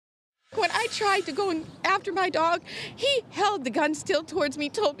tried to go after my dog. He held the gun still towards me,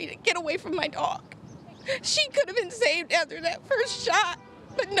 told me to get away from my dog. She could have been saved after that first shot,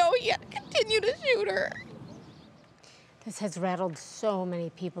 but no, he had to continue to shoot her. This has rattled so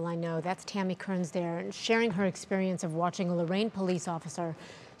many people I know. That's Tammy Kerns there, and sharing her experience of watching a Lorain police officer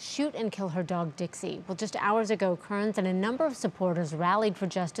shoot and kill her dog, Dixie. Well, just hours ago, Kerns and a number of supporters rallied for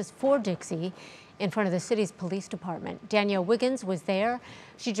justice for Dixie in front of the city's police department. Danielle Wiggins was there.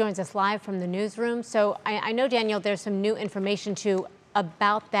 She joins us live from the newsroom. So I know, Danielle, there's some new information, too,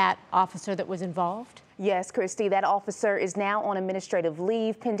 about that officer that was involved. Yes, Christy, that officer is now on administrative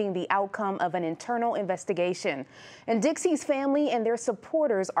leave pending the outcome of an internal investigation. And Dixie's family and their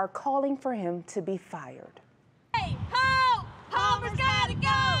supporters are calling for him to be fired. Hey, ho! Palmer's gotta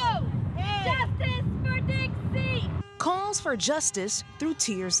go! Hey. Justice for Dixie! Calls for justice through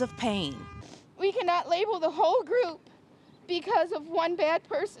tears of pain. We cannot label the whole group because of one bad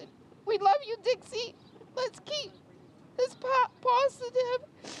person. We love you, Dixie. Let's keep this positive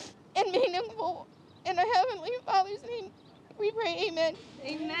and meaningful. In our Heavenly Father's name, we pray, amen.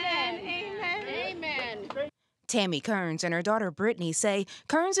 Amen. Amen. Amen. Tammy Kerns and her daughter Brittany say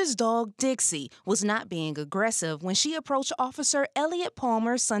Kerns' dog Dixie was not being aggressive when she approached Officer Elliot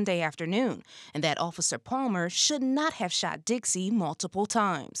Palmer Sunday afternoon, and that Officer Palmer should not have shot Dixie multiple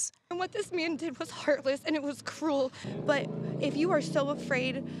times. And what this man did was heartless and it was cruel, but if you are so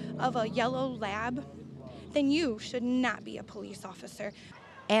afraid of a yellow lab, then you should not be a police officer.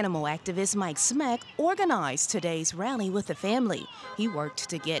 Animal activist Mike Smeck organized today's rally with the family. He worked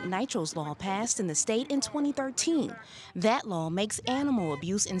to get Nitro's law passed in the state in 2013. That law makes animal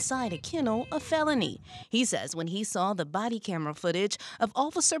abuse inside a kennel a felony. He says when he saw the body camera footage of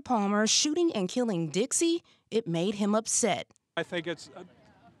Officer Palmer shooting and killing Dixie, it made him upset. I think it's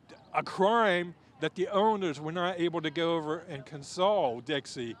a crime that the owners were not able to go over and console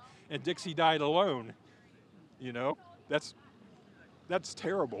Dixie, and Dixie died alone. You know, that's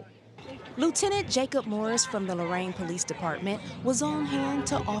terrible. Lieutenant Jacob Morris from the Lorain Police Department was on hand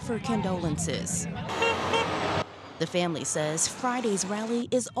to offer condolences. The family says Friday's rally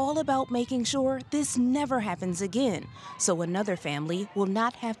is all about making sure this never happens again, so another family will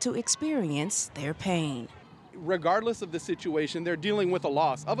not have to experience their pain. Regardless of the situation, they're dealing with a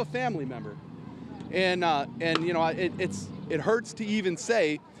loss of a family member. And you know, it hurts to even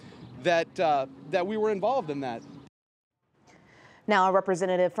say that we were involved in that. Now, a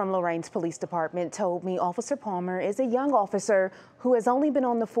representative from Lorain's Police Department told me Officer Palmer is a young officer who has only been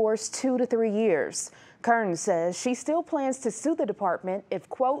on the force 2 to 3 years. Kerns says she still plans to sue the department if,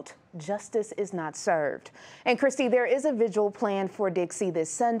 quote, justice is not served. And Christy, there is a vigil planned for Dixie this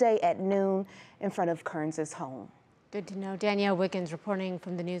Sunday at noon in front of Kerns' home. Good to know. Danielle Wiggins reporting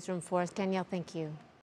from the newsroom for us. Danielle, thank you.